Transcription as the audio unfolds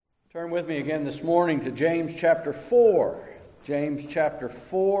Turn with me again this morning to James chapter 4. James chapter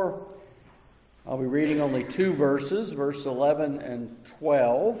 4. I'll be reading only two verses, verse 11 and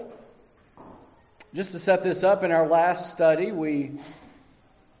 12. Just to set this up, in our last study, we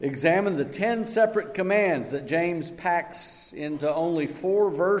examined the 10 separate commands that James packs into only 4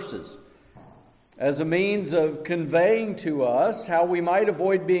 verses as a means of conveying to us how we might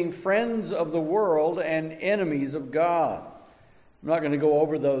avoid being friends of the world and enemies of God. I'm not going to go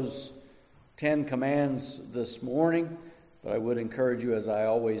over those 10 commands this morning, but I would encourage you, as I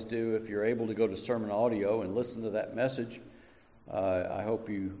always do, if you're able to go to sermon audio and listen to that message, I hope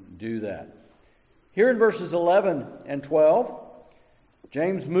you do that. Here in verses 11 and 12,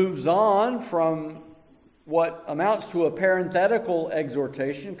 James moves on from what amounts to a parenthetical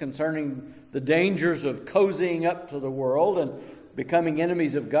exhortation concerning the dangers of cozying up to the world and becoming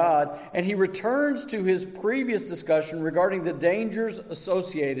enemies of God, and he returns to his previous discussion regarding the dangers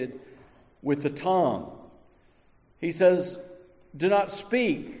associated with the tongue. He says, "Do not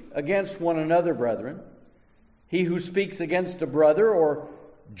speak against one another, brethren. He who speaks against a brother or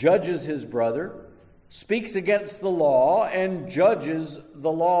judges his brother speaks against the law and judges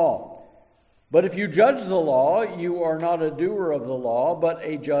the law. But if you judge the law, you are not a doer of the law, but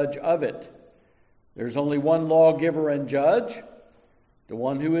a judge of it. There's only one lawgiver and judge, the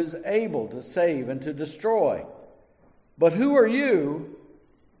one who is able to save and to destroy. But who are you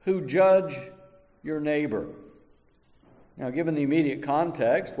who judge your neighbor?" Now, given the immediate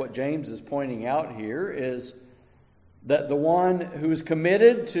context, what James is pointing out here is that the one who is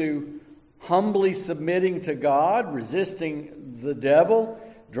committed to humbly submitting to God, resisting the devil,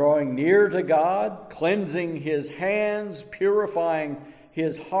 drawing near to God, cleansing his hands, purifying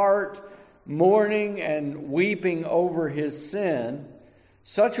his heart, mourning and weeping over his sin,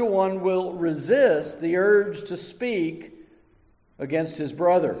 such a one will resist the urge to speak against his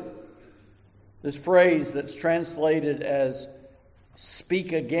brother. This phrase that's translated as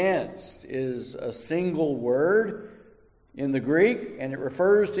speak against is a single word in the Greek, and it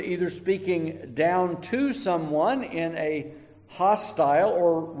refers to either speaking down to someone in a hostile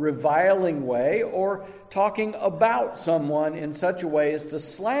or reviling way, or talking about someone in such a way as to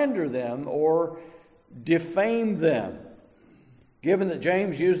slander them or defame them. Given that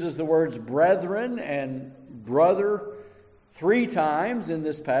James uses the words brethren and brother 3 times in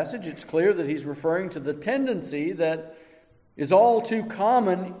this passage, it's clear that he's referring to the tendency that is all too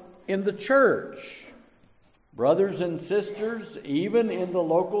common in the church. Brothers and sisters, even in the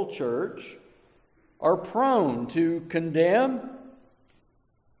local church, are prone to condemn,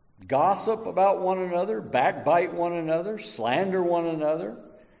 gossip about one another, backbite one another, slander one another.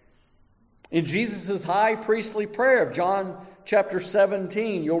 In Jesus' high priestly prayer of John chapter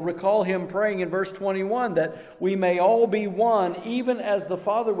 17, you'll recall him praying in verse 21 that we may all be one, even as the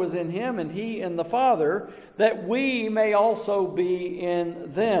Father was in him and he in the Father, that we may also be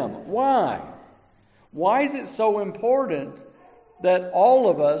in them. Why? Why is it so important that all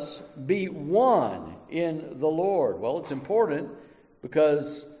of us be one in the Lord? Well, it's important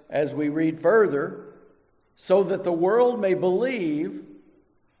because, as we read further, so that the world may believe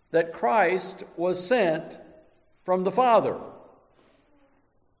that Christ was sent from the Father.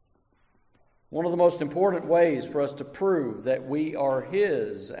 One of the most important ways for us to prove that we are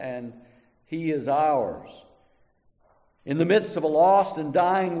His and He is ours in the midst of a lost and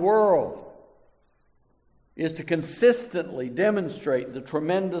dying world is to consistently demonstrate the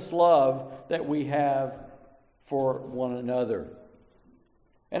tremendous love that we have for one another.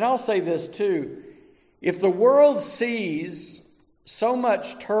 And I'll say this too, if the world sees so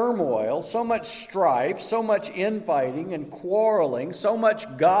much turmoil, so much strife, so much infighting and quarreling, so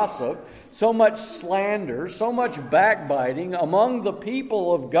much gossip, so much slander, so much backbiting among the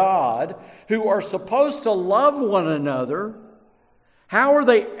people of God who are supposed to love one another, how are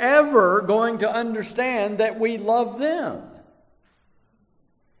they ever going to understand that we love them?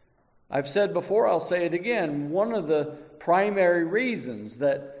 I've said before, I'll say it again, one of the primary reasons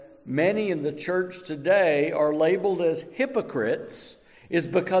that many in the church today are labeled as hypocrites is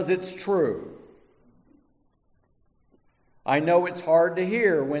because it's true. I know it's hard to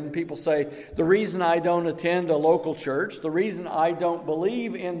hear when people say, the reason I don't attend a local church, the reason I don't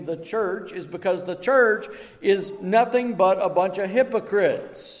believe in the church is because the church is nothing but a bunch of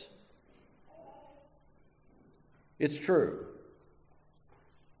hypocrites. It's true.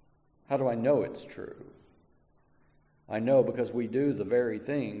 How do I know it's true? I know because we do the very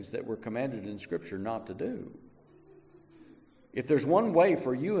things that we're commanded in Scripture not to do. If there's one way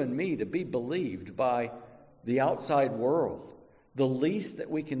for you and me to be believed by the outside world, the least that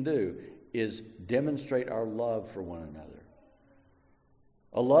we can do is demonstrate our love for one another.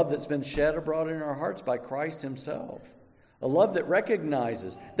 A love that's been shed abroad in our hearts by Christ Himself. A love that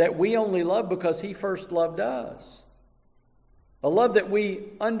recognizes that we only love because He first loved us. A love that we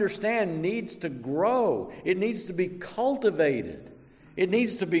understand needs to grow. It needs to be cultivated. It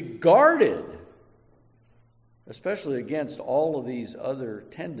needs to be guarded. Especially against all of these other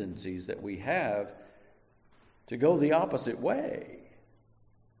tendencies that we have to go the opposite way.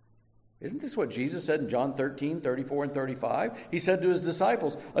 Isn't this what Jesus said in John 13, 34 and 35? He said to His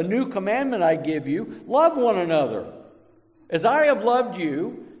disciples, "A new commandment I give you, love one another. As I have loved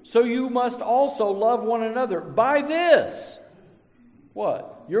you, so you must also love one another. By this,"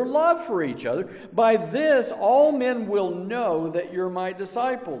 what? Your love for each other. "By this all men will know that you're my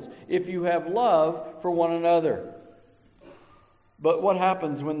disciples, if you have love for one another." But what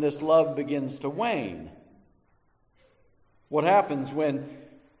happens when this love begins to wane? What happens when,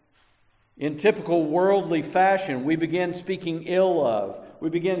 in typical worldly fashion, we begin speaking ill of, we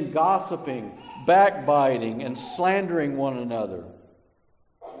begin gossiping, backbiting, and slandering one another?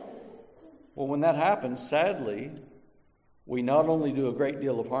 Well, when that happens, sadly, we not only do a great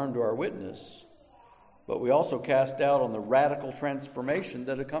deal of harm to our witness, but we also cast doubt on the radical transformation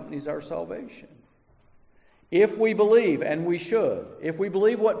that accompanies our salvation. If we believe, and we should, if we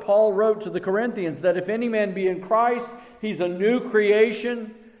believe what Paul wrote to the Corinthians, that if any man be in Christ, he's a new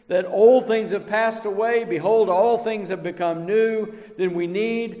creation, that old things have passed away, behold, all things have become new, then we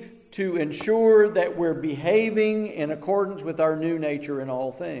need to ensure that we're behaving in accordance with our new nature in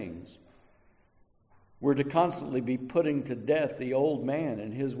all things. We're to constantly be putting to death the old man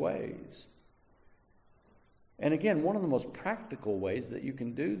and his ways. And again, one of the most practical ways that you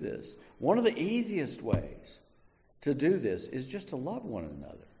can do this, one of the easiest ways to do this, is just to love one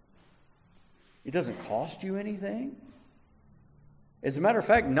another. It doesn't cost you anything. As a matter of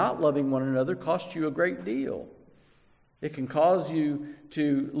fact, not loving one another costs you a great deal. It can cause you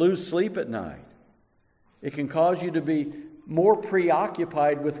to lose sleep at night. It can cause you to be more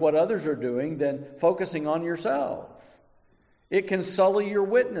preoccupied with what others are doing than focusing on yourself. It can sully your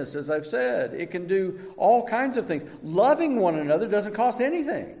witness, as I've said. It can do all kinds of things. Loving one another doesn't cost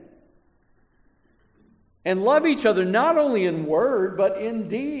anything. And love each other not only in word, but in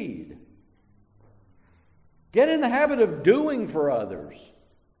deed. Get in the habit of doing for others.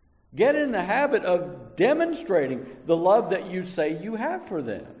 Get in the habit of demonstrating the love that you say you have for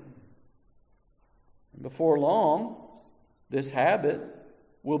them. And before long, this habit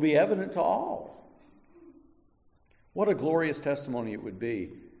will be evident to all. What a glorious testimony it would be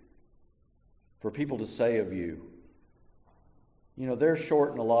for people to say of you, they're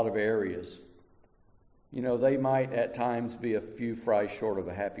short in a lot of areas. They might at times be a few fries short of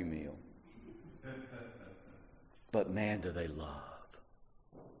a Happy Meal. But man, do they love.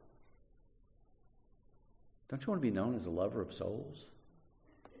 Don't you want to be known as a lover of souls?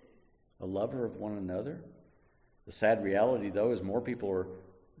 A lover of one another? The sad reality, though, is more people are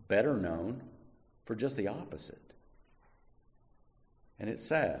better known for just the opposite. And it's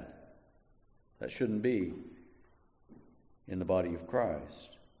sad. That shouldn't be in the body of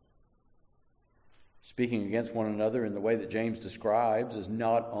Christ. Speaking against one another in the way that James describes is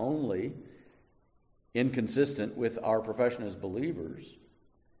not only inconsistent with our profession as believers,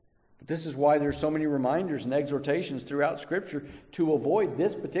 but this is why there's so many reminders and exhortations throughout Scripture to avoid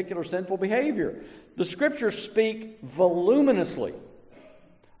this particular sinful behavior. The Scriptures speak voluminously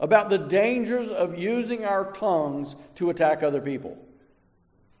about the dangers of using our tongues to attack other people,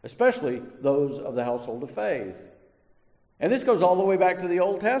 especially those of the household of faith. And this goes all the way back to the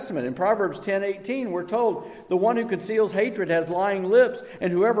Old Testament. In Proverbs 10:18, we're told, "The one who conceals hatred has lying lips,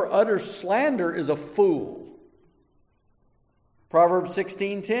 and whoever utters slander is a fool." Proverbs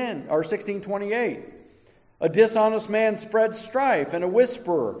 16:28, "A dishonest man spreads strife, and a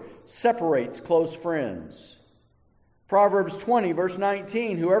whisperer separates close friends." Proverbs 20, verse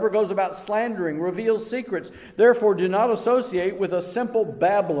 19, "Whoever goes about slandering reveals secrets. Therefore do not associate with a simple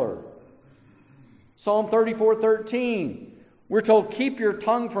babbler." Psalm 34:13, we're told, "Keep your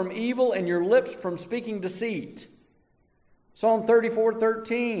tongue from evil and your lips from speaking deceit." Psalm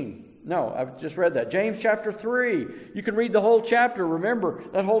 34:13. No, I've just read that. James chapter 3. You can read the whole chapter. Remember,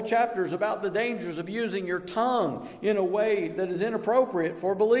 that whole chapter is about the dangers of using your tongue in a way that is inappropriate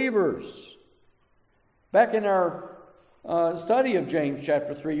for believers. Back in our study of James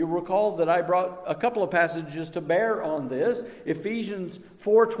chapter 3, you'll recall that I brought a couple of passages to bear on this. Ephesians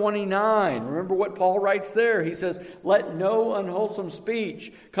 4:29. Remember what Paul writes there. He says, "Let no unwholesome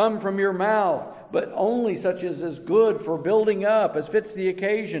speech come from your mouth, but only such as is good for building up, as fits the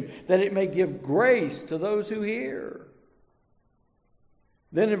occasion, that it may give grace to those who hear."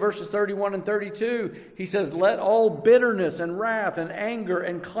 Then in verses 31 and 32, he says, let all bitterness and wrath and anger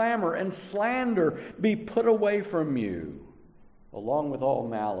and clamor and slander be put away from you, along with all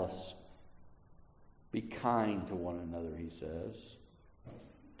malice. Be kind to one another, he says,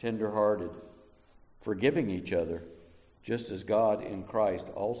 tender-hearted, forgiving each other, just as God in Christ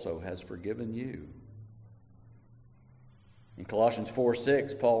also has forgiven you. In Colossians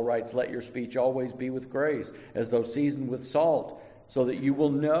 4:6, Paul writes, let your speech always be with grace, as though seasoned with salt, so that you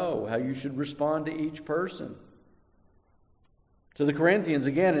will know how you should respond to each person. To the Corinthians,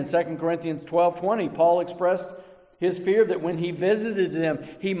 again, in 2 Corinthians 12:20, Paul expressed his fear that when he visited them,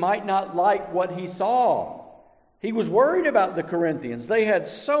 he might not like what he saw. He was worried about the Corinthians. They had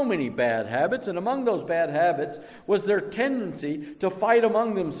so many bad habits, and among those bad habits was their tendency to fight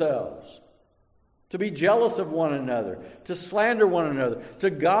among themselves, to be jealous of one another, to slander one another, to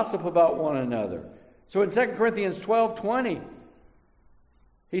gossip about one another. So in 2 Corinthians 12:20,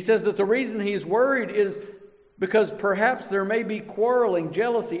 he says that the reason he's worried is because perhaps there may be quarreling,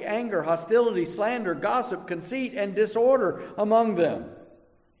 jealousy, anger, hostility, slander, gossip, conceit, and disorder among them.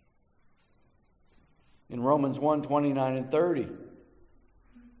 In Romans 1:29 and 30,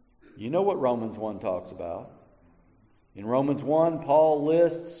 you know what Romans 1 talks about. In Romans 1, Paul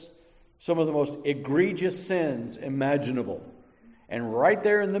lists some of the most egregious sins imaginable. And right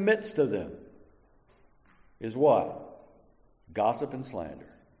there in the midst of them is what? Gossip and slander.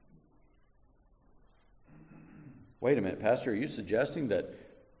 Wait a minute, Pastor, are you suggesting that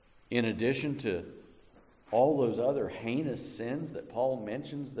in addition to all those other heinous sins that Paul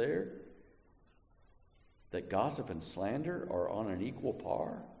mentions there, that gossip and slander are on an equal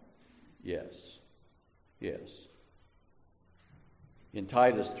par? Yes. Yes. In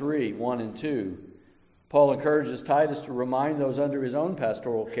Titus 3:1 and 2, Paul encourages Titus to remind those under his own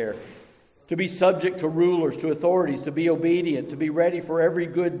pastoral care to be subject to rulers, to authorities, to be obedient, to be ready for every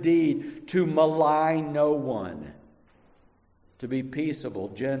good deed, to malign no one, to be peaceable,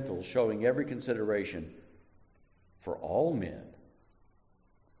 gentle, showing every consideration for all men.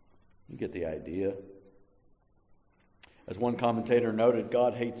 You get the idea. As one commentator noted,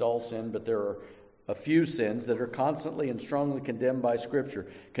 God hates all sin, but there are a few sins that are constantly and strongly condemned by Scripture.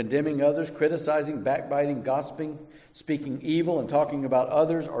 Condemning others, criticizing, backbiting, gossiping, speaking evil, and talking about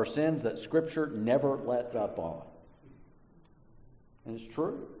others are sins that Scripture never lets up on. And it's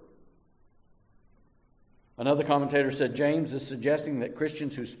true. Another commentator said James is suggesting that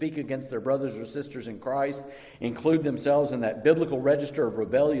Christians who speak against their brothers or sisters in Christ include themselves in that biblical register of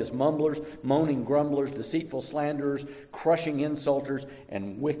rebellious mumblers, moaning grumblers, deceitful slanderers, crushing insulters,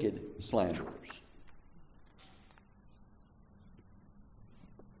 and wicked slanderers.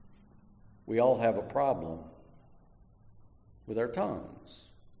 We all have a problem with our tongues.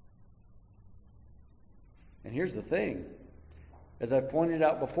 And here's the thing. As I've pointed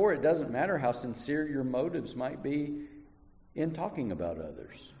out before, it doesn't matter how sincere your motives might be in talking about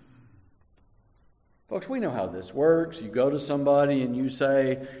others. Folks, we know how this works. You go to somebody and you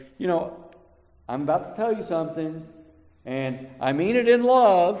say, you know, I'm about to tell you something, and I mean it in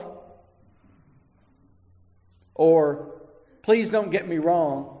love. Or, please don't get me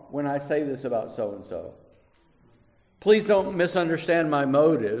wrong when I say this about so-and-so. Please don't misunderstand my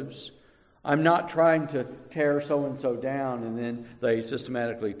motives. I'm not trying to tear so-and-so down, and then they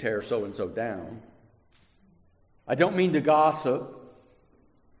systematically tear so-and-so down. I don't mean to gossip.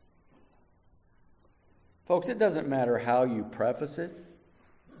 Folks, it doesn't matter how you preface it.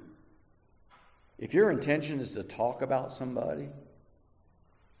 If your intention is to talk about somebody,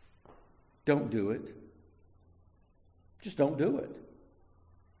 don't do it. Just don't do it.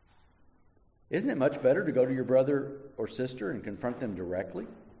 Isn't it much better to go to your brother or sister and confront them directly?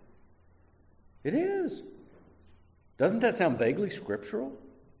 It is. Doesn't that sound vaguely scriptural?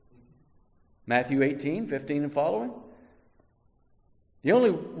 Matthew 18:15 and following. The only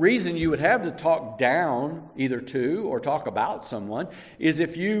reason you would have to talk down either to or talk about someone is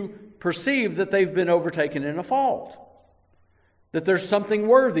if you perceive that they've been overtaken in a fault, that there's something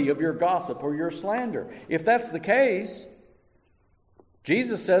worthy of your gossip or your slander. If that's the case,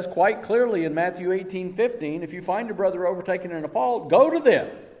 Jesus says quite clearly in Matthew 18:15, if you find your brother overtaken in a fault, go to them.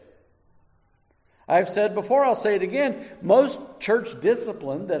 I've said before, I'll say it again, most church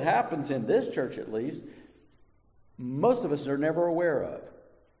discipline that happens in this church at least, most of us are never aware of.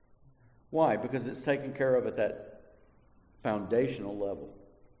 Why? Because it's taken care of at that foundational level.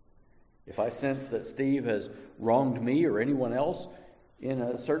 If I sense that Steve has wronged me or anyone else in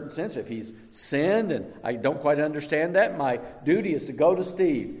a certain sense, if he's sinned and I don't quite understand that, my duty is to go to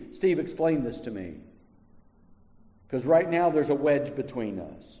Steve. Steve, explain this to me. Because right now there's a wedge between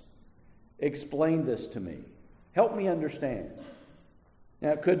us. Explain this to me. Help me understand. Now,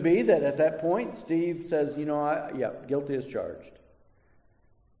 it could be that at that point, Steve says, guilty as charged.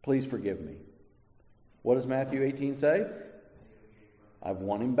 Please forgive me. What does Matthew 18 say? I've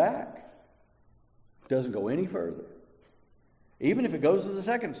won him back. Doesn't go any further. Even if it goes to the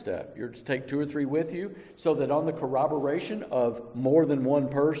second step, you're to take 2 or 3 with you so that on the corroboration of more than one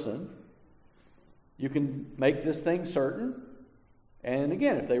person, you can make this thing certain. And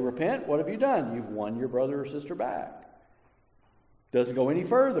again, if they repent, what have you done? You've won your brother or sister back. Doesn't go any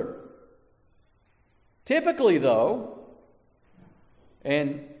further. Typically, though,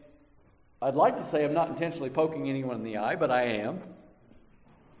 and I'd like to say I'm not intentionally poking anyone in the eye, but I am.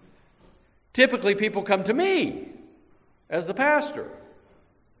 Typically, people come to me as the pastor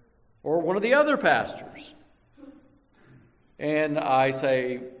or one of the other pastors. And I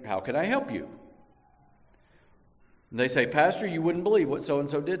say, how can I help you? And they say, Pastor, you wouldn't believe what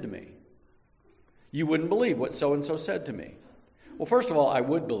so-and-so did to me. You wouldn't believe what so-and-so said to me. Well, first of all, I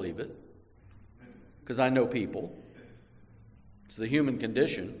would believe it because I know people. It's the human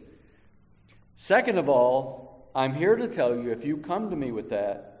condition. Second of all, I'm here to tell you, if you come to me with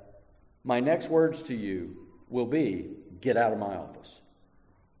that, my next words to you will be, get out of my office.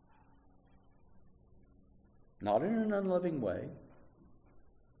 Not in an unloving way.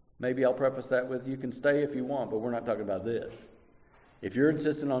 Maybe I'll preface that with, you can stay if you want, but we're not talking about this. If you're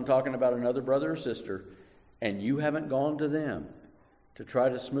insistent on talking about another brother or sister, and you haven't gone to them to try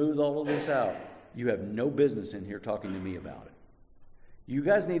to smooth all of this out, you have no business in here talking to me about it. You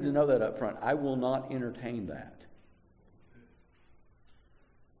guys need to know that up front. I will not entertain that.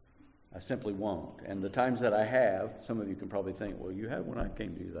 I simply won't. And the times that I have, some of you can probably think, well, you have when I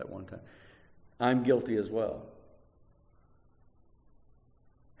came to you that one time. I'm guilty as well.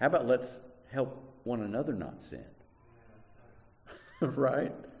 How about let's help one another not sin?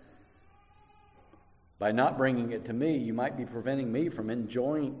 Right? By not bringing it to me, you might be preventing me from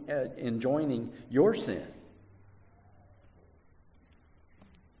enjoining your sin.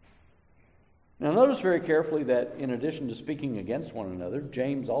 Now notice very carefully that in addition to speaking against one another,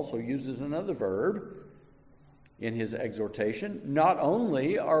 James also uses another verb in his exhortation. Not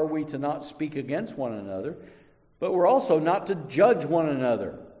only are we to not speak against one another, but we're also not to judge one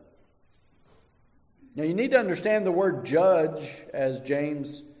another. Now you need to understand the word judge as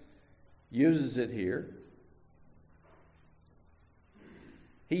James uses it here.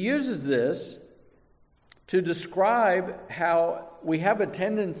 He uses this to describe how we have a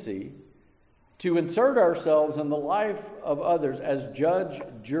tendency to insert ourselves in the life of others as judge,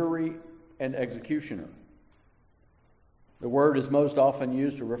 jury, and executioner. The word is most often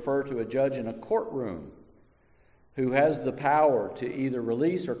used to refer to a judge in a courtroom who has the power to either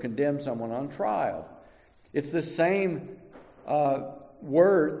release or condemn someone on trial. It's the same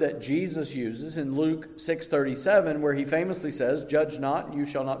word that Jesus uses in Luke 6:37, where he famously says, "Judge not, and you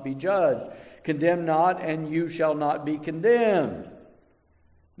shall not be judged. Condemn not, and you shall not be condemned."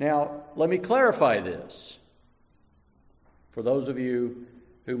 Now, let me clarify this for those of you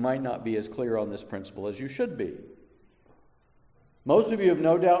who might not be as clear on this principle as you should be. Most of you have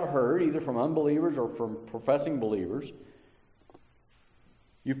no doubt heard, either from unbelievers or from professing believers,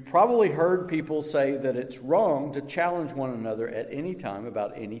 you've probably heard people say that it's wrong to challenge one another at any time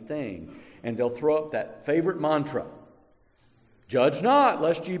about anything. And they'll throw up that favorite mantra, "Judge not,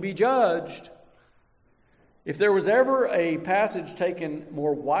 lest ye be judged." If there was ever a passage taken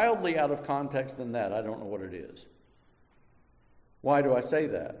more wildly out of context than that, I don't know what it is. Why do I say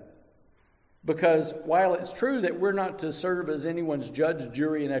that? Because while it's true that we're not to serve as anyone's judge,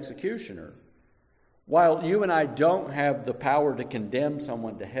 jury, and executioner, while you and I don't have the power to condemn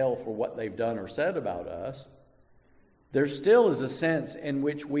someone to hell for what they've done or said about us, there still is a sense in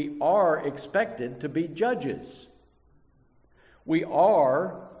which we are expected to be judges. We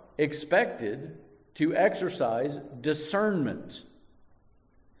are expected to exercise discernment.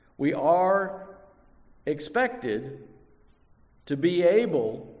 We are expected to be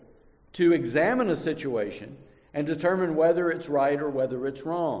able to examine a situation and determine whether it's right or whether it's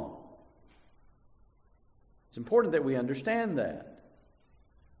wrong. It's important that we understand that.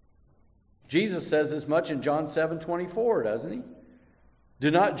 Jesus says as much in John 7:24, doesn't he?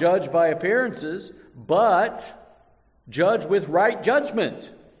 Do not judge by appearances, but judge with right judgment.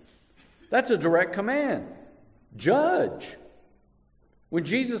 That's a direct command. Judge. When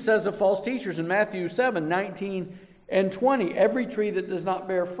Jesus says of false teachers in Matthew 7:19 and 20, every tree that does not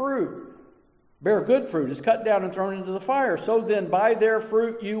bear good fruit, is cut down and thrown into the fire. So then, by their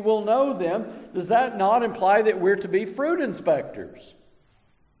fruit you will know them. Does that not imply that we're to be fruit inspectors?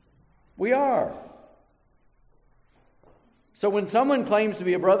 We are. So when someone claims to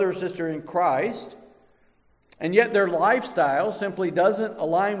be a brother or sister in Christ, and yet their lifestyle simply doesn't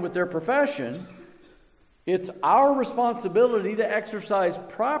align with their profession, it's our responsibility to exercise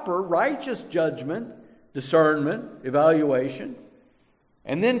proper, righteous judgment, discernment, evaluation,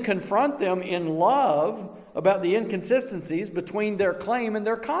 and then confront them in love about the inconsistencies between their claim and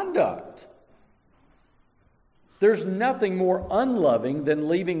their conduct. There's nothing more unloving than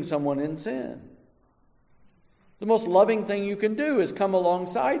leaving someone in sin. The most loving thing you can do is come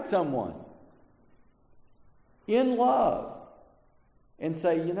alongside someone in love and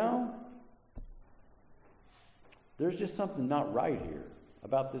say, there's just something not right here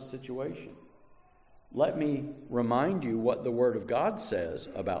about this situation. Let me remind you what the Word of God says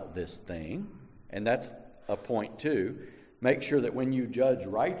about this thing. And that's a point too. Make sure that when you judge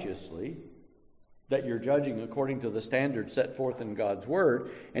righteously, that you're judging according to the standards set forth in God's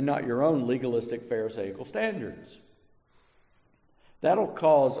Word and not your own legalistic Pharisaical standards. That'll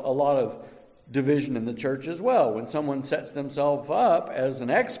cause a lot of division in the church as well. When someone sets themselves up as an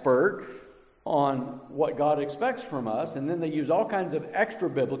expert on what God expects from us, and then they use all kinds of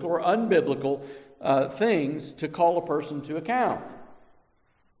extra-biblical or unbiblical things to call a person to account.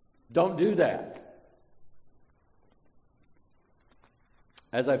 Don't do that.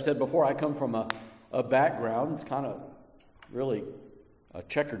 As I've said before, I come from a background, it's kind of really a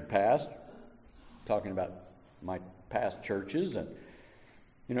checkered past, talking about my past churches. And,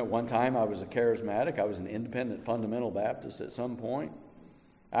 at one time I was a charismatic, I was an independent fundamental Baptist at some point.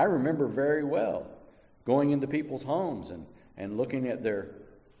 I remember very well going into people's homes and looking at their,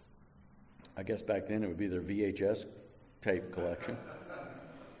 I guess back then it would be their VHS tape collection.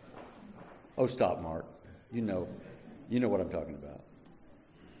 Oh, stop, Mark. You know what I'm talking about.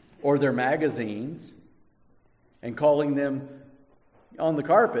 Or their magazines, and calling them on the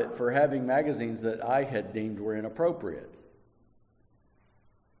carpet for having magazines that I had deemed were inappropriate.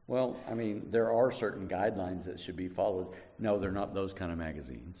 Well, there are certain guidelines that should be followed. No, they're not those kind of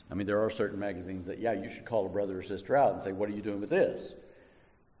magazines. There are certain magazines that, you should call a brother or sister out and say, what are you doing with this?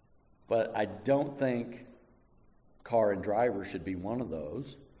 But I don't think Car and Driver should be one of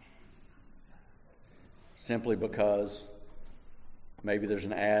those, simply because maybe there's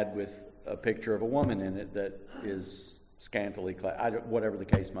an ad with a picture of a woman in it that is scantily clad, whatever the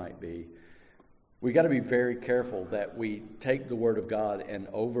case might be. We got to be very careful that we take the Word of God and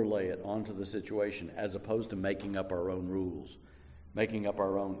overlay it onto the situation, as opposed to making up our own rules, making up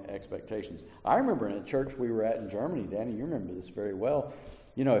our own expectations. I remember in a church we were at in Germany, Danny, you remember this very well.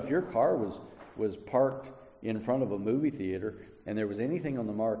 If your car was parked in front of a movie theater and there was anything on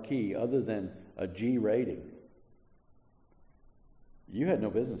the marquee other than a G rating, you had no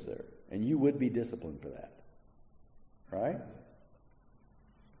business there, and you would be disciplined for that. Right?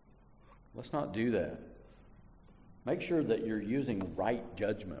 Let's not do that. Make sure that you're using right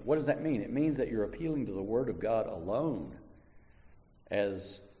judgment. What does that mean? It means that you're appealing to the Word of God alone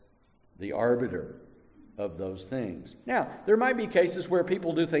as the arbiter of those things. Now, there might be cases where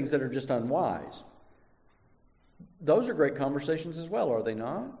people do things that are just unwise. Those are great conversations as well, are they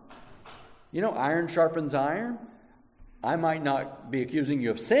not? Iron sharpens iron. I might not be accusing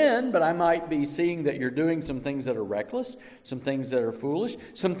you of sin, but I might be seeing that you're doing some things that are reckless, some things that are foolish,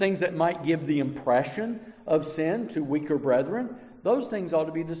 some things that might give the impression of sin to weaker brethren. Those things ought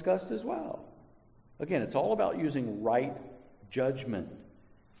to be discussed as well. Again, it's all about using right judgment.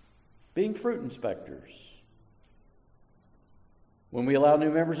 Being fruit inspectors. When we allow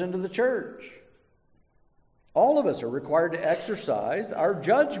new members into the church, all of us are required to exercise our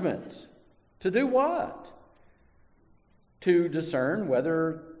judgment. To do what? To discern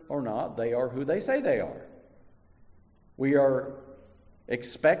whether or not they are who they say they are. We are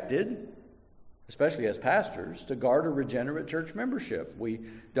expected, especially as pastors, to guard a regenerate church membership. We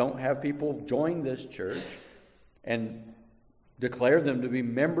don't have people join this church and declare them to be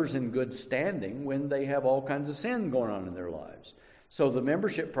members in good standing when they have all kinds of sin going on in their lives. So the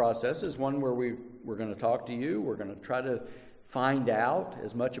membership process is one where we're going to talk to you. We're going to try to find out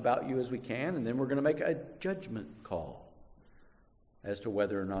as much about you as we can, and then we're going to make a judgment call as to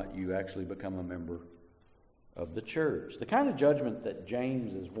whether or not you actually become a member of the church. The kind of judgment that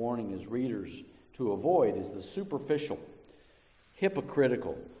James is warning his readers to avoid is the superficial,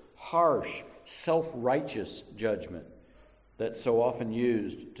 hypocritical, harsh, self-righteous judgment that's so often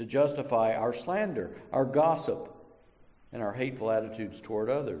used to justify our slander, our gossip, and our hateful attitudes toward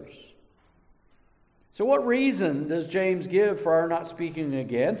others. So what reason does James give for our not speaking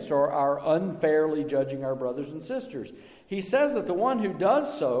against or our unfairly judging our brothers and sisters? He says that the one who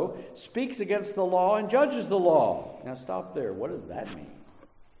does so speaks against the law and judges the law. Now stop there. What does that mean?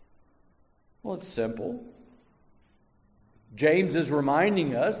 Well, it's simple. James is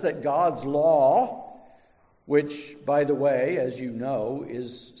reminding us that God's law which, by the way, as you know,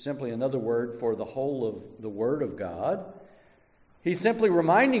 is simply another word for the whole of the Word of God. He's simply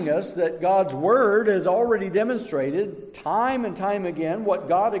reminding us that God's Word has already demonstrated time and time again what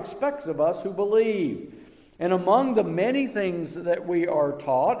God expects of us who believe. And among the many things that we are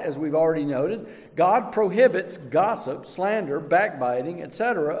taught, as we've already noted, God prohibits gossip, slander, backbiting,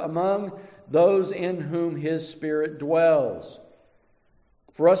 etc. among those in whom His Spirit dwells.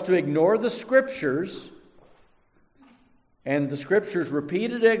 For us to ignore the Scriptures and the Scriptures'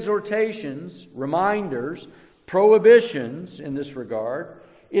 repeated exhortations, reminders, prohibitions in this regard,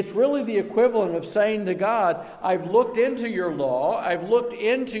 it's really the equivalent of saying to God, I've looked into your law, I've looked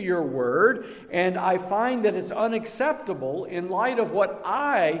into your word, and I find that it's unacceptable in light of what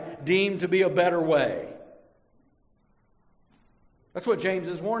I deem to be a better way. That's what James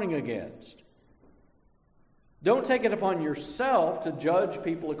is warning against. Don't take it upon yourself to judge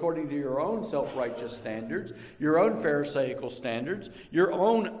people according to your own self-righteous standards, your own pharisaical standards, your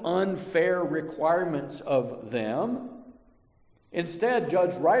own unfair requirements of them. Instead,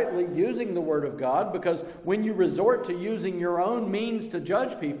 judge rightly using the Word of God, because when you resort to using your own means to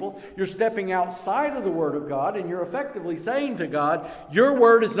judge people, you're stepping outside of the Word of God, and you're effectively saying to God, your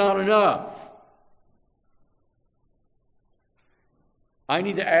Word is not enough. I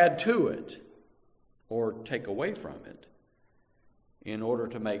need to add to it or take away from it in order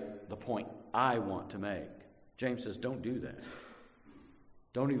to make the point I want to make. James says, don't do that.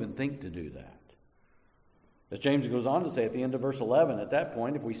 Don't even think to do that. As James goes on to say at the end of verse 11, at that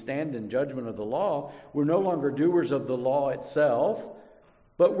point, if we stand in judgment of the law, we're no longer doers of the law itself,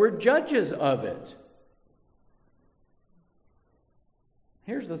 but we're judges of it.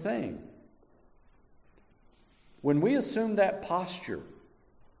 Here's the thing. When we assume that posture,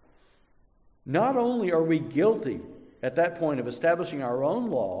 not only are we guilty at that point of establishing our own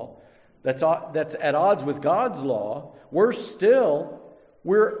law that's at odds with God's law, we're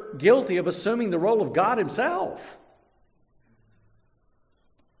guilty of assuming the role of God Himself.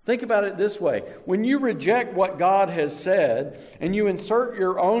 Think about it this way. When you reject what God has said and you insert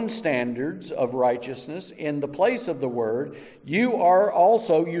your own standards of righteousness in the place of the Word, you are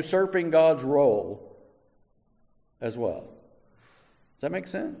also usurping God's role as well. Does that make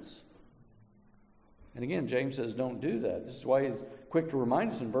sense? And again, James says don't do that. This is why he's quick to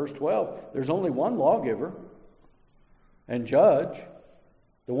remind us in verse 12, there's only one lawgiver and judge,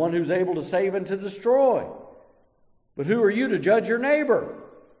 the one who's able to save and to destroy. But who are you to judge your neighbor?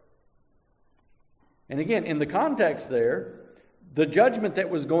 And again, in the context there, the judgment that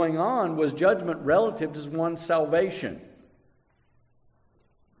was going on was judgment relative to one's salvation.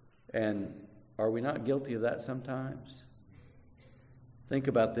 And are we not guilty of that sometimes? Think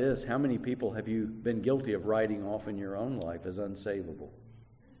about this. How many people have you been guilty of writing off in your own life as unsavable,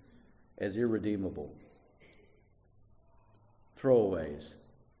 as irredeemable? Throwaways.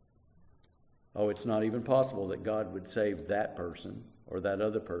 Oh, it's not even possible that God would save that person or that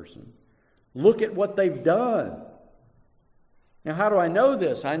other person. Look at what they've done. Now, how do I know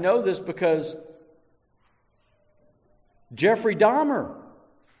this? I know this because Jeffrey Dahmer.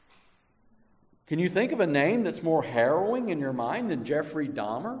 Can you think of a name that's more harrowing in your mind than Jeffrey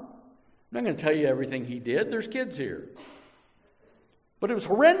Dahmer? I'm not going to tell you everything he did. There's kids here. But it was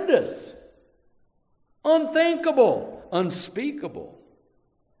horrendous, unthinkable, unspeakable.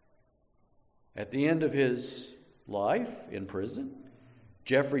 At the end of his life in prison,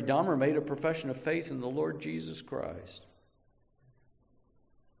 Jeffrey Dahmer made a profession of faith in the Lord Jesus Christ.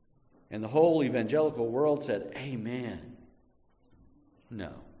 And the whole evangelical world said, Amen.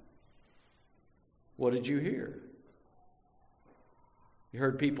 No. What did you hear? You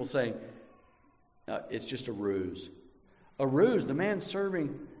heard people saying, it's just a ruse. A ruse? The man's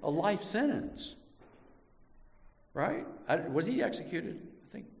serving a life sentence. Right? Was he executed?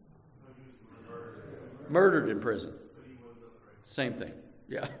 I think. Murdered in prison. Same thing.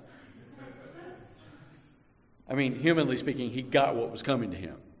 Yeah. I mean, humanly speaking, he got what was coming to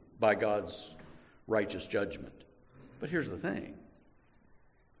him by God's righteous judgment. But here's the thing.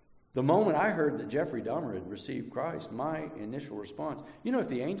 The moment I heard that Jeffrey Dahmer had received Christ, my initial response, if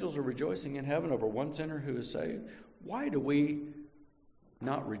the angels are rejoicing in heaven over one sinner who is saved, why do we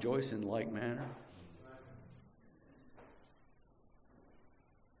not rejoice in like manner?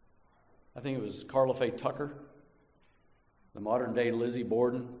 I think it was Carla Faye Tucker, the modern day Lizzie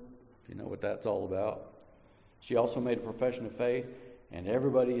Borden, if you know what that's all about. She also made a profession of faith, and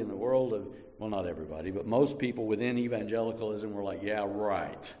everybody in the world not everybody, but most people within evangelicalism were like, yeah,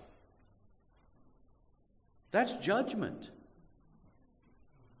 right. That's judgment.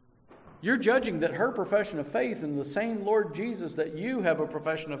 You're judging that her profession of faith in the same Lord Jesus that you have a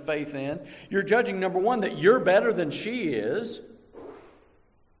profession of faith in. You're judging, number one, that you're better than she is.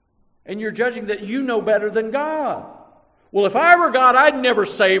 And you're judging that you know better than God. Well, if I were God, I'd never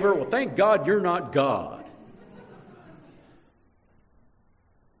save her. Well, thank God you're not God.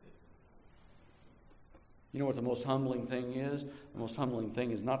 You know what the most humbling thing is? The most humbling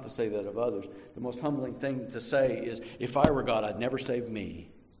thing is not to say that of others. The most humbling thing to say is, if I were God, I'd never save me.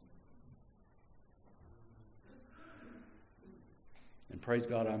 And praise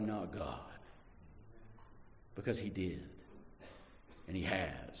God, I'm not God. Because He did. And He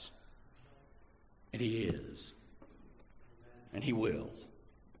has. And He is. And He will.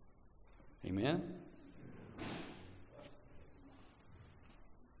 Amen?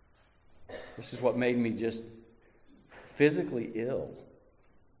 This is what made me just physically ill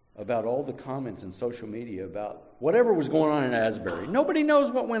about all the comments in social media about whatever was going on in Asbury. Nobody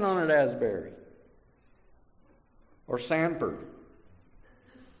knows what went on at Asbury. Or Sanford,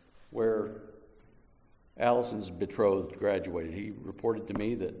 where Allison's betrothed graduated. He reported to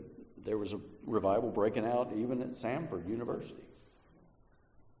me that there was a revival breaking out even at Sanford University.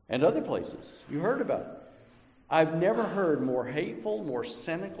 And other places. You heard about it. I've never heard more hateful, more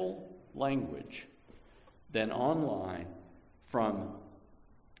cynical language than online from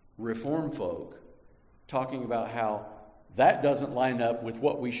Reformed folk talking about how that doesn't line up with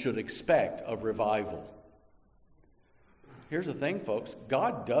what we should expect of revival. Here's the thing, folks.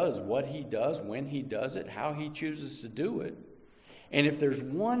 God does what He does, when He does it, how He chooses to do it. And if there's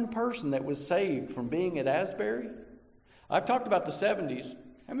one person that was saved from being at Asbury, I've talked about the 70s.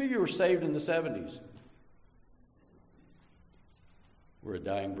 How many of you were saved in the 70s? We're a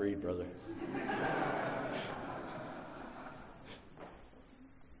dying breed, brother.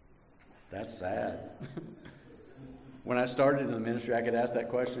 That's sad. When I started in the ministry, I could ask that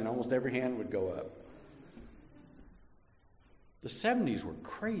question and almost every hand would go up. The 70s were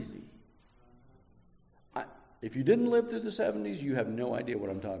crazy. If you didn't live through the 70s, you have no idea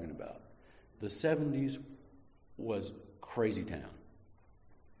what I'm talking about. The 70s was crazy town.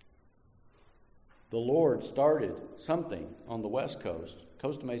 The Lord started something on the West Coast,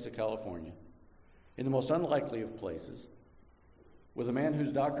 Costa Mesa, California, in the most unlikely of places, with a man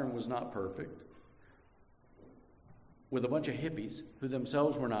whose doctrine was not perfect, with a bunch of hippies who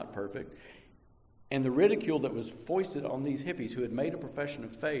themselves were not perfect, and the ridicule that was foisted on these hippies who had made a profession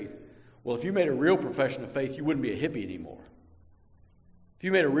of faith. Well, if you made a real profession of faith, you wouldn't be a hippie anymore. If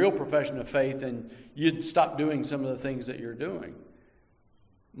you made a real profession of faith, then you'd stop doing some of the things that you're doing.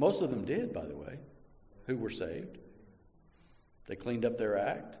 Most of them did, by the way, who were saved. They cleaned up their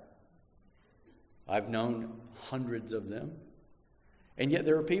act. I've known hundreds of them. And yet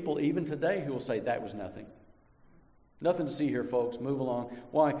there are people even today who will say, that was nothing. Nothing to see here, folks. Move along.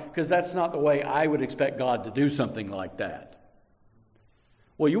 Why? Because that's not the way I would expect God to do something like that.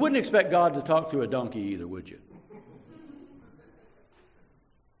 Well, you wouldn't expect God to talk through a donkey either, would you?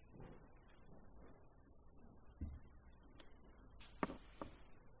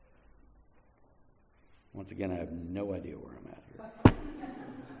 Once again, I have no idea where I'm at here.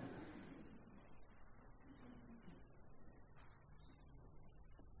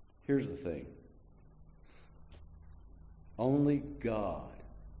 Here's the thing. Only God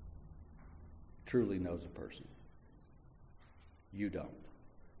truly knows a person. You don't.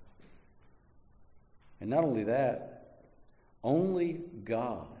 And not only that, only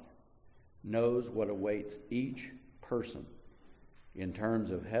God knows what awaits each person in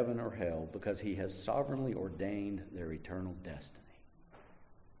terms of heaven or hell, because He has sovereignly ordained their eternal destiny.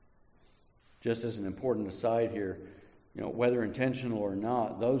 Just as an important aside here, whether intentional or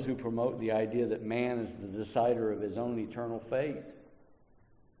not, those who promote the idea that man is the decider of his own eternal fate,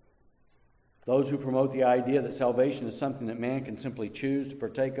 those who promote the idea that salvation is something that man can simply choose to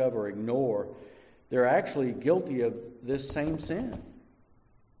partake of or ignore, they're actually guilty of this same sin.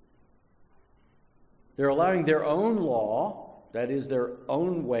 They're allowing their own law, that is their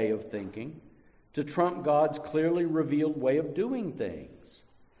own way of thinking, to trump God's clearly revealed way of doing things.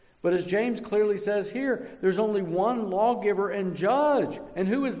 But as James clearly says here, there's only one lawgiver and judge. And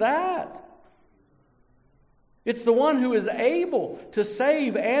who is that? It's the one who is able to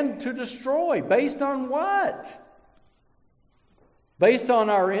save and to destroy. Based on what? Based on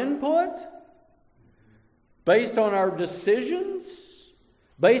our input? Based on our decisions?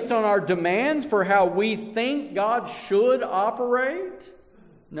 Based on our demands for how we think God should operate?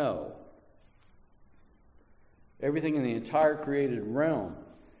 No. Everything in the entire created realm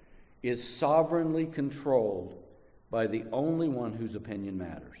is sovereignly controlled by the only one whose opinion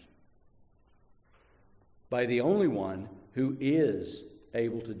matters. By the only one who is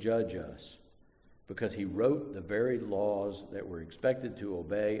able to judge us, because he wrote the very laws that we're expected to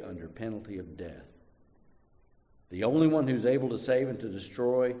obey under penalty of death. The only one who's able to save and to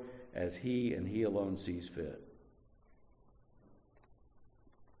destroy as he and he alone sees fit.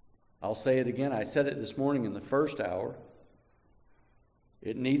 I'll say it again. I said it this morning in the first hour.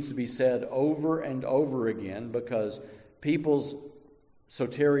 It needs to be said over and over again, because people's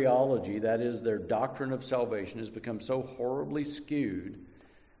soteriology, that is their doctrine of salvation, has become so horribly skewed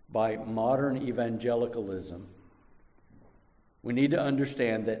by modern evangelicalism. We need to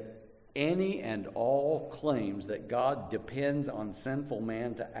understand that any and all claims that God depends on sinful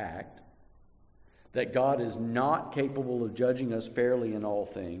man to act, that God is not capable of judging us fairly in all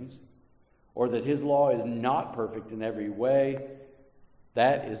things, or that his law is not perfect in every way,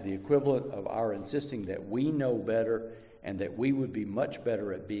 that is the equivalent of our insisting that we know better and that we would be much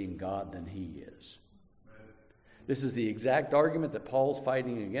better at being God than he is. This is the exact argument that Paul's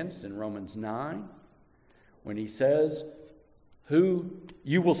fighting against in Romans 9, when he says, "Who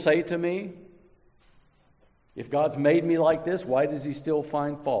you will say to me, if God's made me like this, why does he still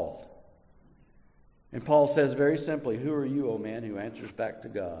find fault?" And Paul says very simply, "Who are you, O man, who answers back to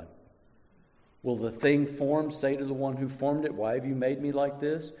God? Will the thing formed say to the one who formed it, why have you made me like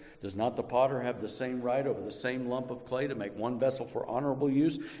this? Does not the potter have the same right over the same lump of clay to make one vessel for honorable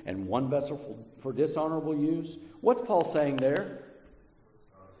use and one vessel for dishonorable use?" What's Paul saying there?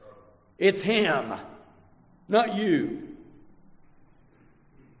 It's him, not you.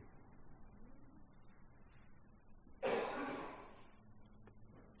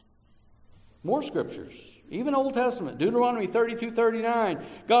 More scriptures, even Old Testament, Deuteronomy 32:39.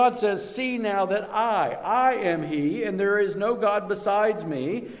 God says, "See now that I am he, and there is no God besides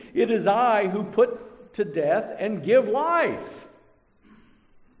me. It is I who put to death and give life.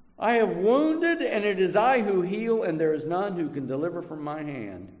 I have wounded, and it is I who heal, and there is none who can deliver from my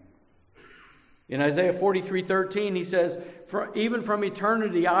hand." In Isaiah 43:13, he says, "Even from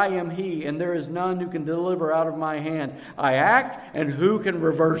eternity I am he, and there is none who can deliver out of my hand. I act, and who can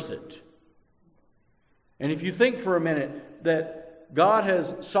reverse it?" And if you think for a minute that God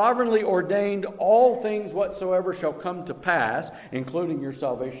has sovereignly ordained all things whatsoever shall come to pass, including your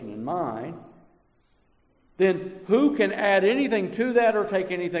salvation and mine, then who can add anything to that or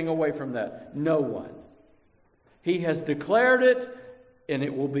take anything away from that? No one. He has declared it, and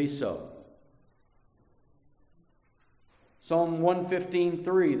it will be so. Psalm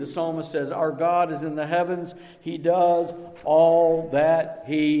 115:3, the psalmist says, "Our God is in the heavens. He does all that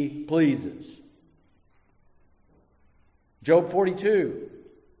he pleases." Job 42.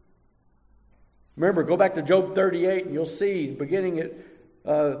 Remember, go back to Job 38 and you'll see, beginning at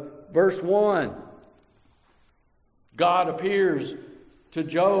verse 1, God appears to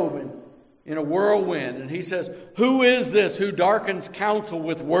Job in a whirlwind, and he says, "Who is this who darkens counsel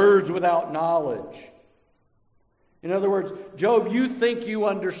with words without knowledge?" In other words, Job, you think you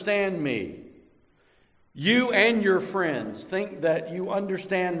understand me. You and your friends think that you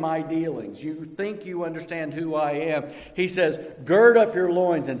understand my dealings. You think you understand who I am. He says, "Gird up your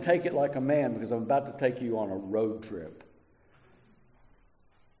loins and take it like a man, because I'm about to take you on a road trip."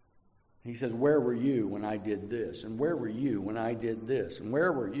 He says, "Where were you when I did this? And where were you when I did this? And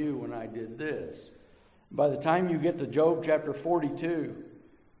where were you when I did this?" By the time you get to Job chapter 42,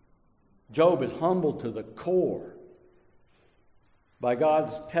 Job is humbled to the core by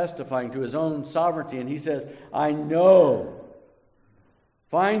God's testifying to his own sovereignty. And he says, "I know,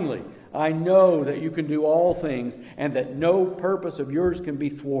 finally, I know that you can do all things and that no purpose of yours can be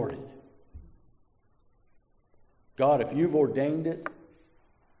thwarted. God, if you've ordained it,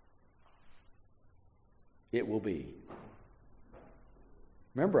 it will be."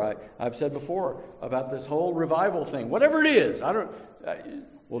 Remember, I've said before about this whole revival thing. Whatever it is,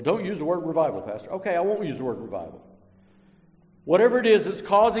 don't use the word revival, Pastor. Okay, I won't use the word revival. Whatever it is that's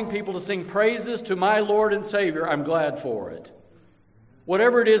causing people to sing praises to my Lord and Savior, I'm glad for it.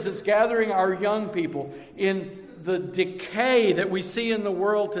 Whatever it is that's gathering our young people in the decay that we see in the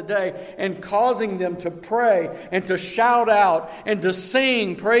world today and causing them to pray and to shout out and to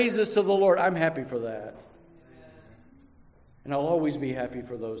sing praises to the Lord, I'm happy for that. And I'll always be happy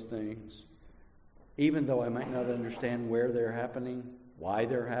for those things, even though I might not understand where they're happening, why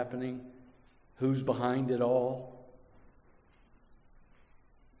they're happening, who's behind it all.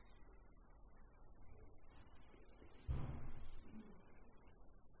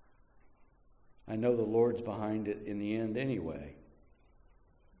 I know the Lord's behind it in the end anyway.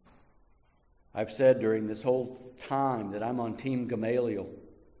 I've said during this whole time that I'm on Team Gamaliel.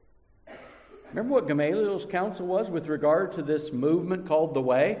 Remember what Gamaliel's counsel was with regard to this movement called the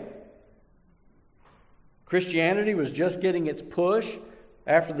Way? Christianity was just getting its push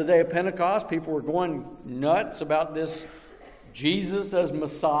After the day of Pentecost, people were going nuts about this Jesus as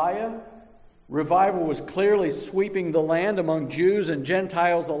Messiah. Revival was clearly sweeping the land among Jews and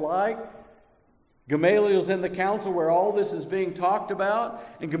Gentiles alike. Gamaliel's in the council where all this is being talked about.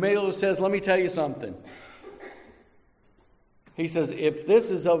 And Gamaliel says, let me tell you something. He says, if this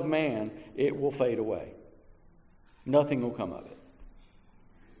is of man, it will fade away. Nothing will come of it.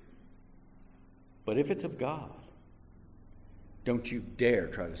 But if it's of God, don't you dare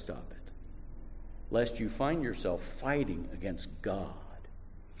try to stop it, lest you find yourself fighting against God.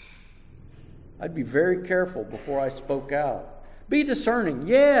 I'd be very careful before I spoke out. Be discerning,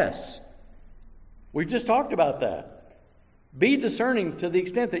 yes. We've just talked about that. Be discerning to the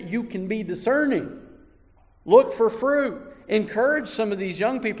extent that you can be discerning. Look for fruit. Encourage some of these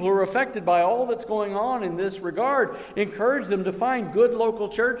young people who are affected by all that's going on in this regard. Encourage them to find good local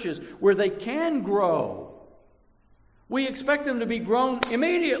churches where they can grow. We expect them to be grown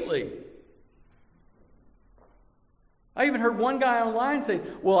immediately. I even heard one guy online say,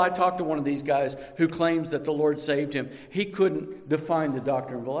 well, I talked to one of these guys who claims that the Lord saved him. He couldn't define the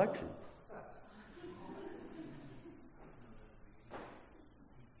doctrine of election.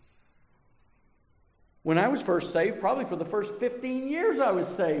 When I was first saved, probably for the first 15 years I was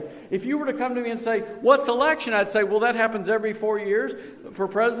saved. If you were to come to me and say, what's election? I'd say, well, that happens every 4 years for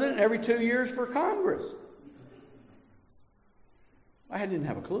president and every 2 years for Congress. I didn't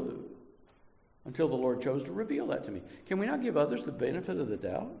have a clue until the Lord chose to reveal that to me. Can we not give others the benefit of the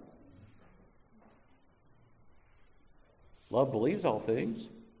doubt? Love believes all things,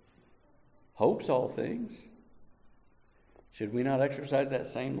 hopes all things. Should we not exercise that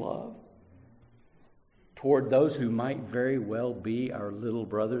same love toward those who might very well be our little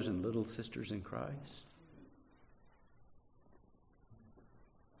brothers and little sisters in Christ?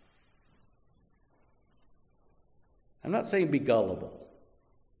 I'm not saying be gullible.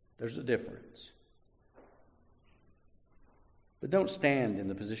 There's a difference. But don't stand in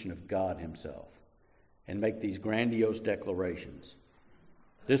the position of God Himself and make these grandiose declarations.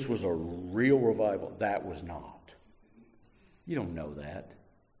 This was a real revival. That was not. You don't know that.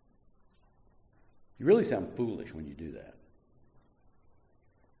 You really sound foolish when you do that.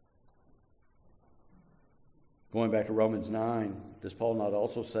 Going back to Romans 9, does Paul not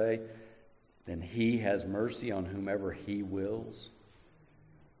also say, then He has mercy on whomever He wills,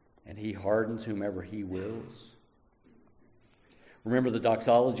 and He hardens whomever He wills? Remember the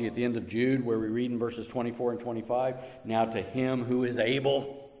doxology at the end of Jude where we read in verses 24 and 25, now to Him who is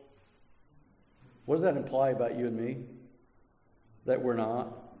able. What does that imply about you and me? That we're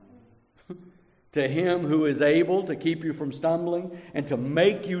not? To Him who is able to keep you from stumbling and to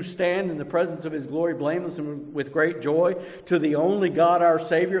make you stand in the presence of His glory blameless and with great joy. To the only God our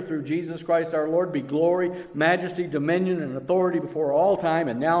Savior through Jesus Christ our Lord be glory, majesty, dominion, and authority before all time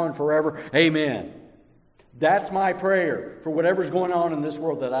and now and forever. Amen. That's my prayer for whatever's going on in this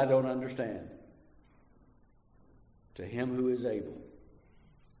world that I don't understand. To Him who is able.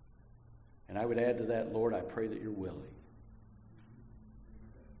 And I would add to that, Lord, I pray that You're willing.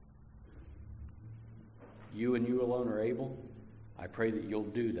 You and you alone are able. I pray that You'll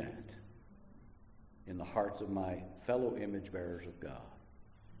do that in the hearts of my fellow image bearers of God.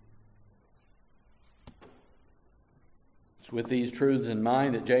 It's with these truths in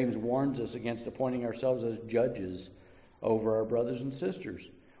mind that James warns us against appointing ourselves as judges over our brothers and sisters,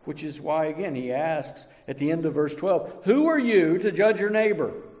 which is why, again, he asks at the end of verse 12, who are you to judge your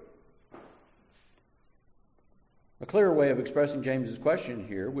neighbor? A clearer way of expressing James's question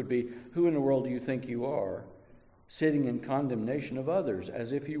here would be, who in the world do you think you are, sitting in condemnation of others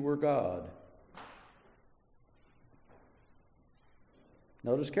as if you were God?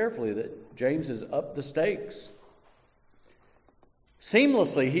 Notice carefully that James has upped the stakes.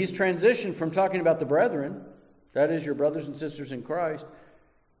 Seamlessly, he's transitioned from talking about the brethren, that is your brothers and sisters in Christ,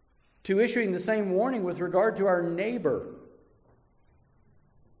 to issuing the same warning with regard to our neighbor.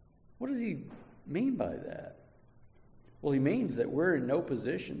 What does he mean by that? Well, he means that we're in no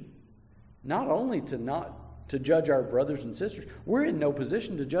position not only to judge our brothers and sisters, we're in no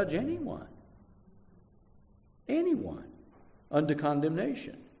position to judge anyone. Anyone unto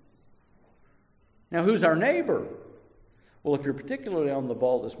condemnation. Now, who's our neighbor? Well, if you're particularly on the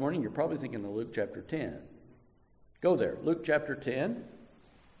ball this morning, you're probably thinking of Luke chapter 10. Go there, Luke chapter 10.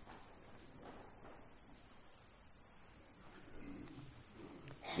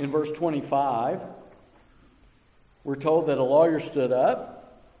 In verse 25, we're told that a lawyer stood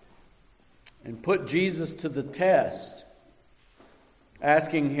up and put Jesus to the test,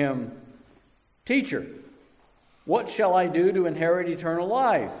 asking Him, Teacher, what shall I do to inherit eternal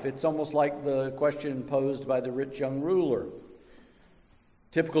life? It's almost like the question posed by the rich young ruler.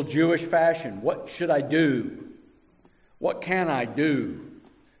 Typical Jewish fashion. What should I do? What can I do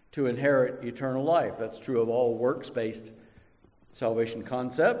to inherit eternal life? That's true of all works-based salvation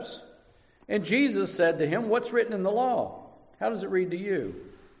concepts. And Jesus said to him, what's written in the law? How does it read to you?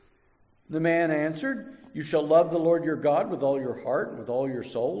 The man answered, you shall love the Lord your God with all your heart, and with all your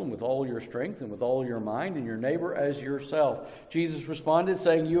soul, and with all your strength, and with all your mind, and your neighbor as yourself. Jesus responded,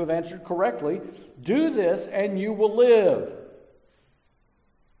 saying, you have answered correctly. Do this, and you will live.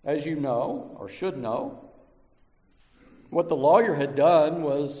 As you know, or should know, what the lawyer had done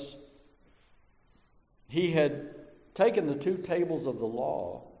was he had taken the two tables of the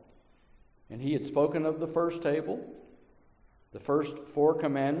law, and he had spoken of the first table. The first 4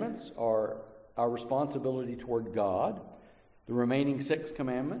 commandments are our responsibility toward God. The remaining 6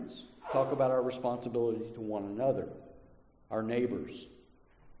 commandments talk about our responsibility to one another, our neighbors.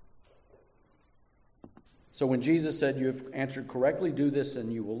 So when Jesus said, you have answered correctly, do this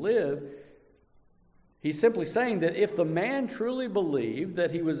and you will live, he's simply saying that if the man truly believed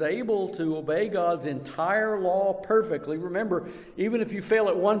that he was able to obey God's entire law perfectly, remember, even if you fail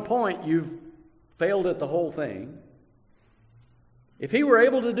at one point, you've failed at the whole thing. If he were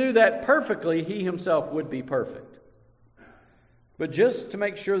able to do that perfectly, he himself would be perfect. But just to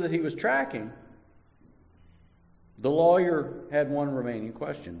make sure that he was tracking, the lawyer had one remaining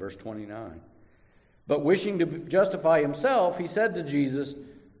question, verse 29. But wishing to justify himself, he said to Jesus,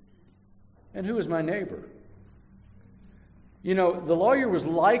 and who is my neighbor? You know, the lawyer was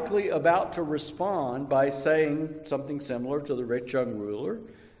likely about to respond by saying something similar to the rich young ruler.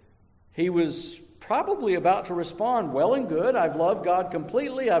 He was probably about to respond, well and good, I've loved God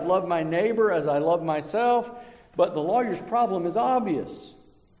completely, I've loved my neighbor as I love myself, but the lawyer's problem is obvious.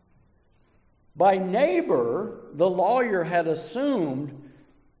 By neighbor, the lawyer had assumed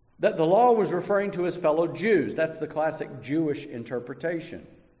that the law was referring to his fellow Jews. That's the classic Jewish interpretation.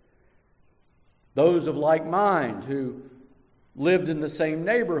 Those of like mind who lived in the same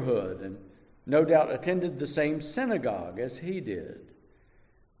neighborhood and no doubt attended the same synagogue as he did.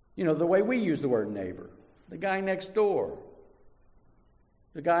 You know, the way we use the word neighbor. The guy next door.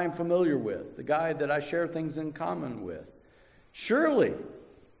 The guy I'm familiar with. The guy that I share things in common with. Surely,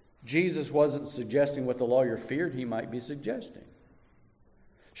 Jesus wasn't suggesting what the lawyer feared he might be suggesting.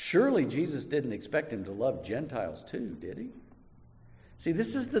 Surely Jesus didn't expect him to love Gentiles too, did he? See,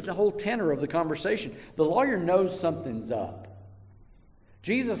 this is the whole tenor of the conversation. The lawyer knows something's up.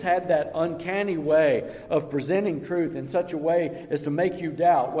 Jesus had that uncanny way of presenting truth in such a way as to make you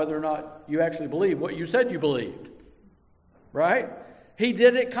doubt whether or not you actually believe what you said you believed. Right? He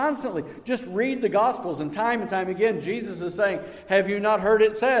did it constantly. Just read the Gospels, and time again, Jesus is saying, have you not heard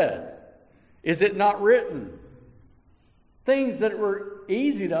it said? Is it not written? Things that were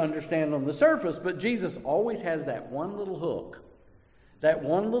easy to understand on the surface, but Jesus always has that one little hook, that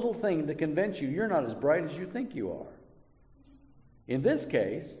one little thing to convince you you're not as bright as you think you are. In this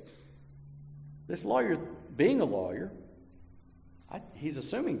case, this lawyer, being a lawyer, he's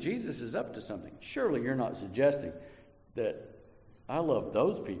assuming Jesus is up to something. Surely you're not suggesting that I love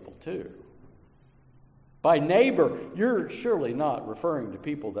those people too. By neighbor, you're surely not referring to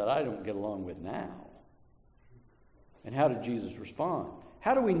people that I don't get along with now. And how did Jesus respond?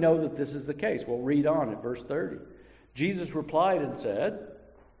 How do we know that this is the case? Well, read on at verse 30. Jesus replied and said,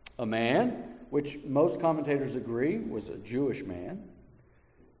 a man, which most commentators agree was a Jewish man,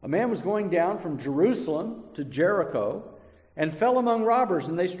 a man was going down from Jerusalem to Jericho and fell among robbers,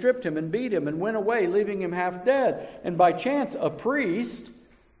 and they stripped him and beat him and went away, leaving him half dead. And by chance, a priest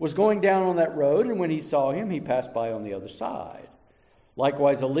was going down on that road, and when he saw him, he passed by on the other side.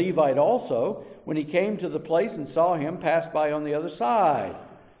 Likewise, a Levite also, when he came to the place and saw him, passed by on the other side.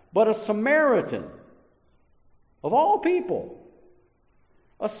 But a Samaritan, of all people,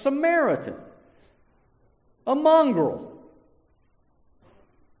 a Samaritan, a mongrel,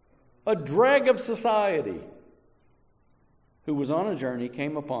 a drag of society, who was on a journey,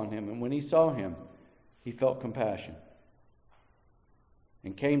 came upon him, and when he saw him, he felt compassion,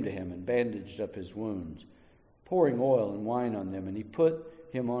 and came to him and bandaged up his wounds, pouring oil and wine on them, and he put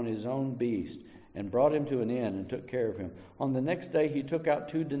him on his own beast, and brought him to an inn, and took care of him. On the next day he took out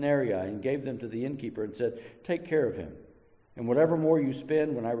 2 denarii, and gave them to the innkeeper, and said, take care of him, and whatever more you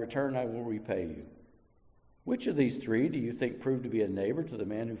spend, when I return, I will repay you. Which of these 3 do you think proved to be a neighbor to the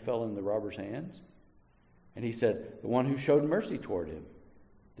man who fell in the robber's hands? And he said, the one who showed mercy toward him.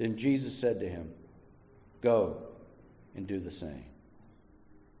 Then Jesus said to him, go and do the same.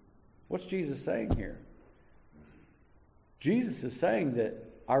 What's Jesus saying here? Jesus is saying that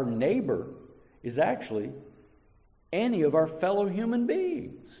our neighbor is actually any of our fellow human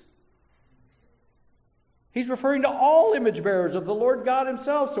beings. He's referring to all image bearers of the Lord God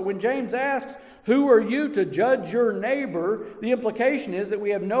himself. So when James asks, who are you to judge your neighbor? The implication is that we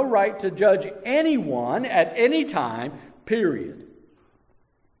have no right to judge anyone at any time, period.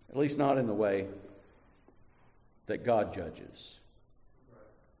 At least not in the way that God judges.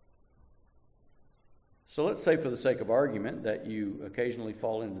 So let's say for the sake of argument that you occasionally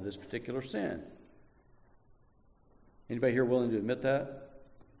fall into this particular sin. Anybody here willing to admit that?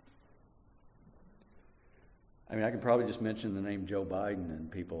 I mean, I can probably just mention the name Joe Biden and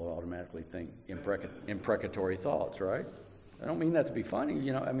people automatically think imprecatory thoughts, right? I don't mean that to be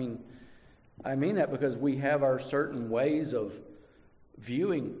funny. I mean that because we have our certain ways of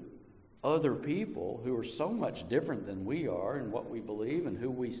viewing other people who are so much different than we are in what we believe and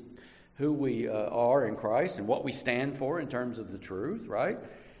who we are in Christ and what we stand for in terms of the truth, right?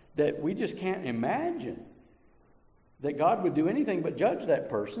 That we just can't imagine that God would do anything but judge that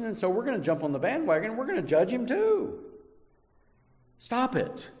person, and so we're going to jump on the bandwagon and we're going to judge him too. Stop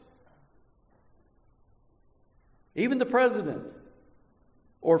it. Even the president,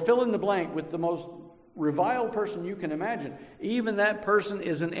 or fill in the blank with the most reviled person you can imagine, even that person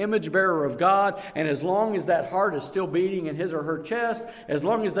is an image bearer of God, and as long as that heart is still beating in his or her chest, as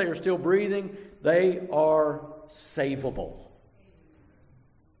long as they are still breathing, they are savable.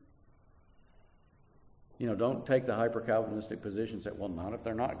 Don't take the hyper-Calvinistic position and say, well, not if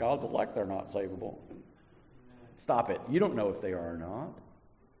they're not God's elect, they're not savable. Stop it. You don't know if they are or not.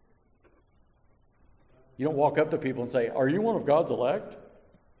 You don't walk up to people and say, are you one of God's elect?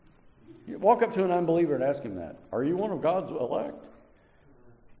 You walk up to an unbeliever and ask him that. Are you one of God's elect?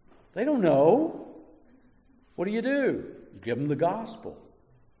 They don't know. What do? You give them the gospel.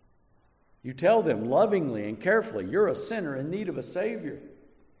 You tell them lovingly and carefully, you're a sinner in need of a Savior.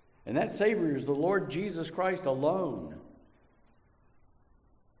 And that Savior is the Lord Jesus Christ alone.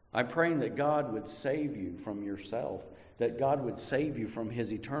 I'm praying that God would save you from yourself, that God would save you from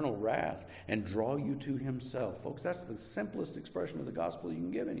his eternal wrath and draw you to himself. Folks, that's the simplest expression of the gospel you can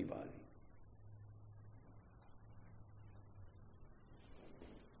give anybody.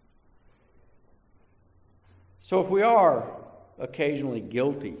 So if we are occasionally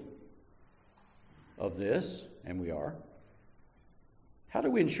guilty of this, and we are, how do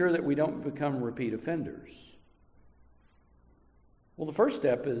we ensure that we don't become repeat offenders? Well, the first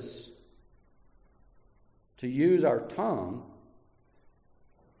step is to use our tongue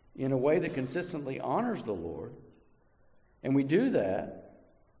in a way that consistently honors the Lord. And we do that,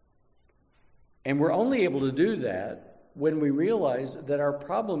 and we're only able to do that when we realize that our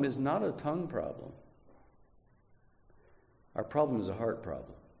problem is not a tongue problem. Our problem is a heart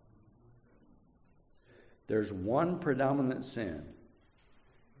problem. There's one predominant sin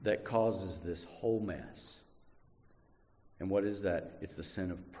that causes this whole mess. And what is that? It's the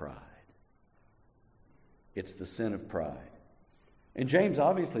sin of pride. It's the sin of pride. And James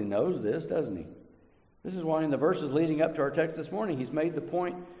obviously knows this, doesn't he? This is why in the verses leading up to our text this morning, he's made the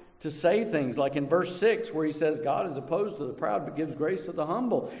point to say things like in verse 6 where he says, God is opposed to the proud but gives grace to the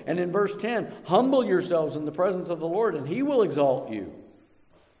humble. And in verse 10, humble yourselves in the presence of the Lord and he will exalt you.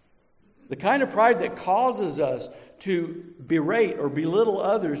 The kind of pride that causes us to berate or belittle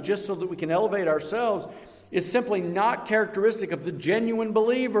others just so that we can elevate ourselves is simply not characteristic of the genuine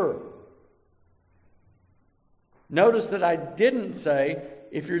believer. Notice that I didn't say,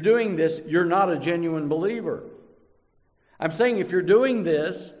 if you're doing this, you're not a genuine believer. I'm saying if you're doing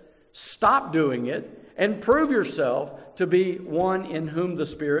this, stop doing it and prove yourself to be one in whom the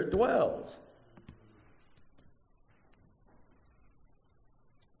Spirit dwells.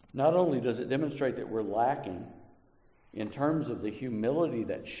 Not only does it demonstrate that we're lacking in terms of the humility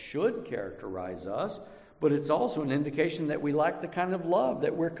that should characterize us, but it's also an indication that we lack the kind of love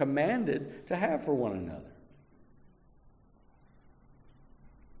that we're commanded to have for one another.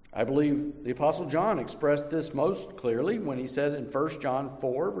 I believe the Apostle John expressed this most clearly when he said in 1 John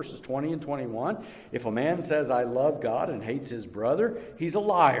 4, verses 20 and 21, if a man says, I love God and hates his brother, he's a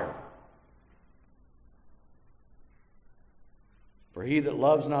liar. For he that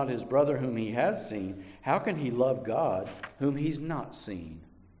loves not his brother whom he has seen, how can he love God whom he's not seen?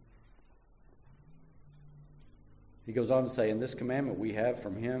 He goes on to say, in this commandment we have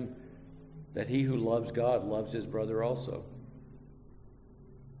from him that he who loves God loves his brother also.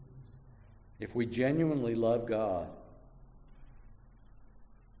 If we genuinely love God,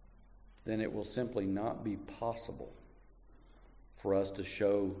 then it will simply not be possible for us to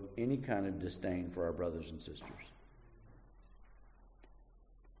show any kind of disdain for our brothers and sisters.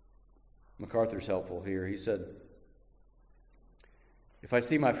 MacArthur's helpful here. He said, if I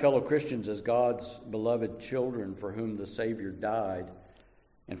see my fellow Christians as God's beloved children for whom the Savior died,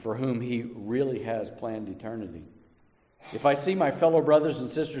 and for whom He really has planned eternity. If I see my fellow brothers and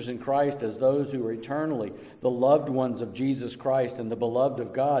sisters in Christ as those who are eternally the loved ones of Jesus Christ and the beloved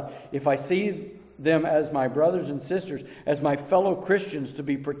of God, if I see them as my brothers and sisters, as my fellow Christians to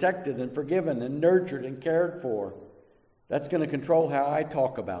be protected and forgiven and nurtured and cared for, that's going to control how I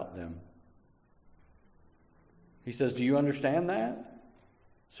talk about them. He says, do you understand that?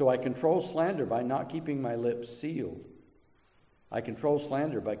 So I control slander by not keeping my lips sealed. I control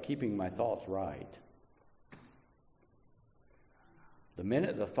slander by keeping my thoughts right. The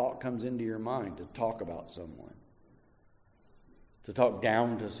minute the thought comes into your mind to talk about someone, to talk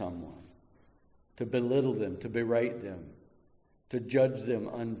down to someone, to belittle them, to berate them, to judge them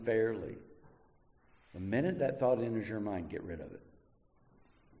unfairly, the minute that thought enters your mind, get rid of it.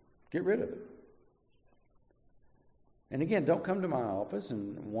 Get rid of it. And again, don't come to my office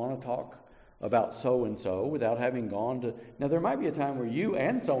and want to talk about so-and-so without having gone to... Now, there might be a time where you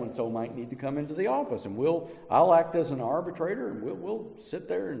and so-and-so might need to come into the office, and I'll act as an arbitrator, and we'll sit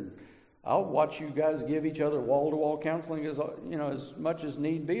there, and I'll watch you guys give each other wall-to-wall counseling as much as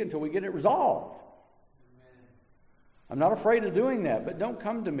need be until we get it resolved. I'm not afraid of doing that, but don't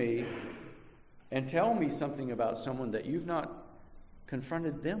come to me and tell me something about someone that you've not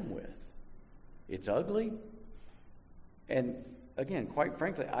confronted them with. It's ugly, and again, quite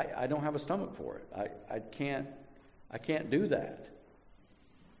frankly, I don't have a stomach for it. I can't do that.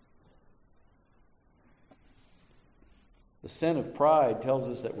 The sin of pride tells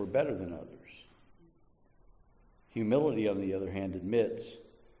us that we're better than others. Humility, on the other hand, admits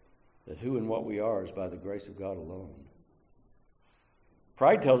that who and what we are is by the grace of God alone.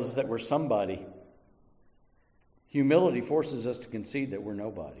 Pride tells us that we're somebody. Humility forces us to concede that we're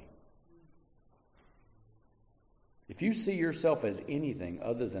nobody. If you see yourself as anything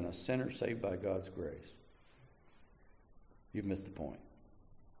other than a sinner saved by God's grace, you've missed the point.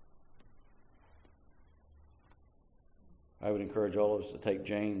 I would encourage all of us to take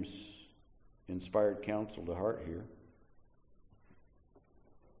James' inspired counsel to heart here.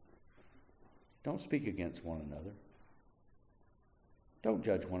 Don't speak against one another. Don't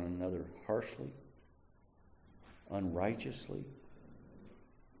judge one another harshly, unrighteously.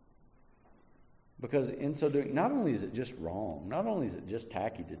 Because in so doing, not only is it just wrong, not only is it just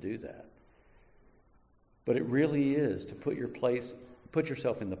tacky to do that, but it really is to put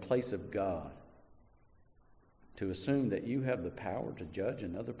yourself in the place of God, to assume that you have the power to judge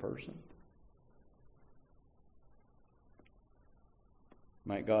another person.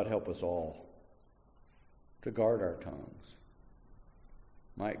 Might God help us all to guard our tongues.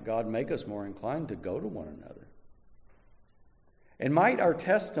 Might God make us more inclined to go to one another. And might our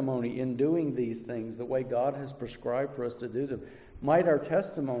testimony in doing these things the way God has prescribed for us to do them, might our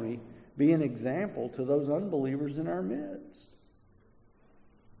testimony be an example to those unbelievers in our midst.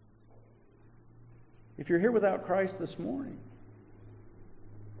 If you're here without Christ this morning,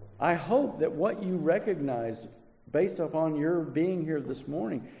 I hope that what you recognize based upon your being here this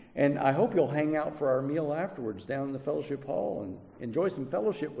morning, and I hope you'll hang out for our meal afterwards down in the fellowship hall and enjoy some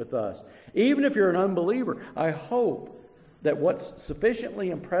fellowship with us. Even if you're an unbeliever, I hope that what's sufficiently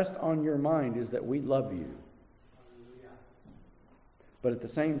impressed on your mind is that we love you. But at the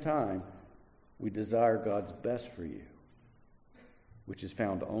same time, we desire God's best for you, which is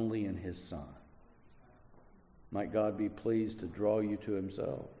found only in His Son. Might God be pleased to draw you to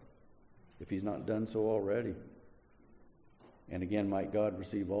Himself, if He's not done so already. And again, might God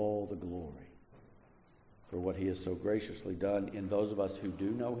receive all the glory for what He has so graciously done in those of us who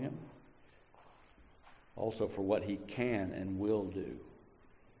do know Him, also for what He can and will do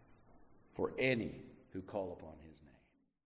for any who call upon Him.